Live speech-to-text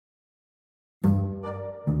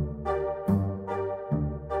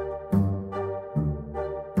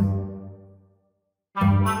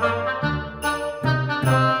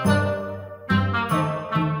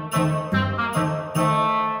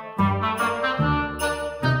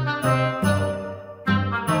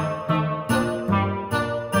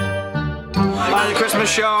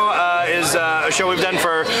Christmas show is a show we've done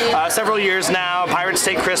for several years now. Pirates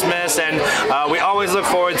Take Christmas, and we always look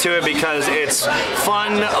forward to it because it's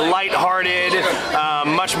fun, lighthearted,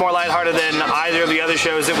 much more lighthearted than either of the other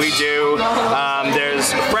shows that we do.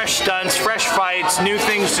 There's fresh stunts, fresh fights, new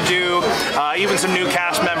things to do, even some new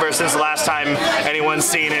cast members since the last time anyone's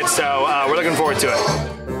seen it, so we're looking forward to it.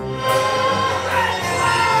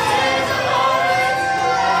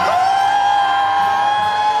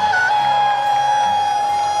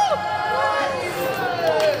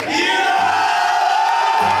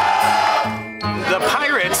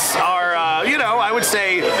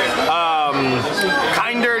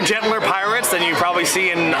 Gentler pirates than you probably see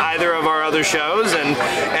in either of our other shows, and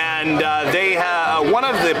they have one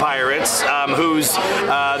of the pirates who's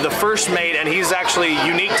the first mate, and he's actually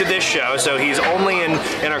unique to this show, so he's only in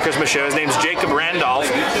our Christmas show. His name's Jacob Randolph,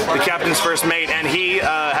 the captain's first mate, and he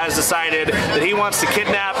has decided that he wants to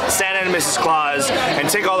kidnap Santa and Mrs. Claus and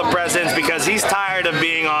take all the presents because he's tired of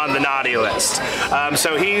being on the naughty list.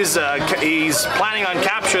 So he's planning on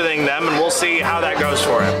capturing them, and we'll see how that goes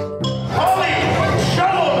for him. Holy! Show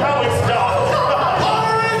them how it's done!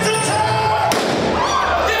 Pirates attack!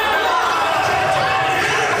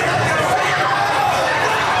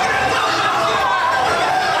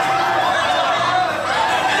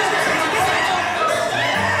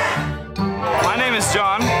 My name is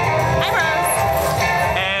John. I'm Rose.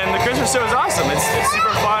 And the Christmas show is awesome. It's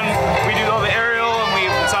super fun. We do all the aerial, and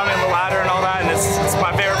we saw me on the ladder and all that, and it's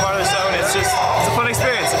my favorite part of the show, and it's a fun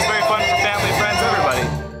experience. It's very fun for family, friends, everybody.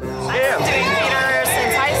 I've been doing theater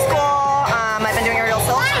since high school. I've been doing aerial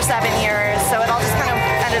silks for 7 years, so it all just kind of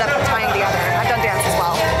ended up tying together. I've done dance as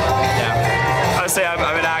well. Yeah. I would say I'm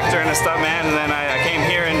an actor and a stuntman, and then I came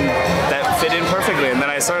here and that fit in perfectly. And then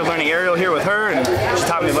I started learning aerial here with her, and she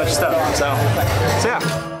taught me a bunch of stuff. So yeah.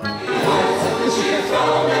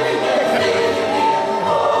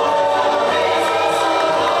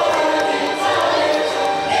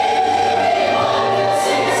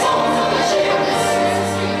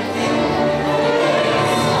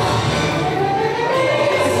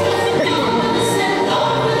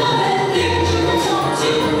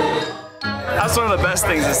 That's one of the best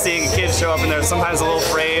things is seeing a kid show up and they're sometimes a little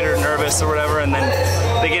afraid or nervous or whatever, and then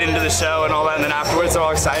they get into the show and all that, and then afterwards they're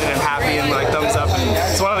all excited and happy and like thumbs up, and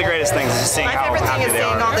it's one of the greatest things is seeing how happy they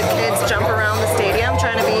are. My favorite thing is seeing all the kids jump around the stadium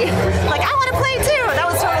trying to be like, I want to play too. That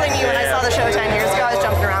was totally me when I saw the show 10 years ago. I was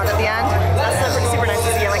jumping around at the end. That's super nice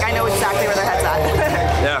to see. Like I know exactly where their head's at.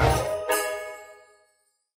 Yeah.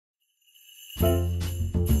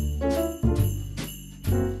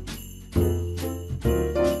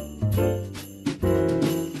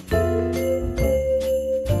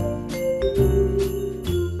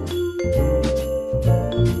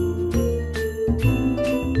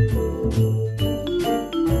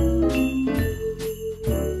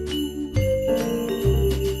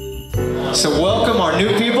 So welcome our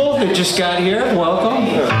new people who just got here. Welcome.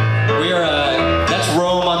 We are, that's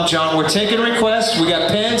Rome, I'm John. We're taking requests. We got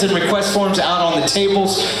pens and request forms out on the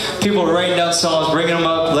tables. People are writing down songs, bringing them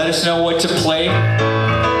up, let us know what to play.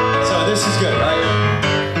 So this is good, right?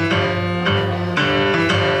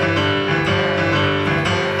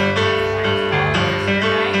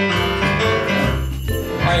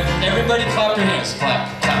 All right, everybody clap your hands.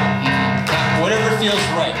 Clap, clap, clap, whatever feels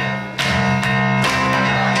right.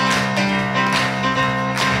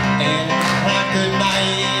 Good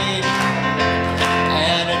night,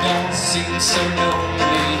 and it don't seem so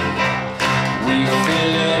lonely. We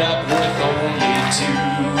feel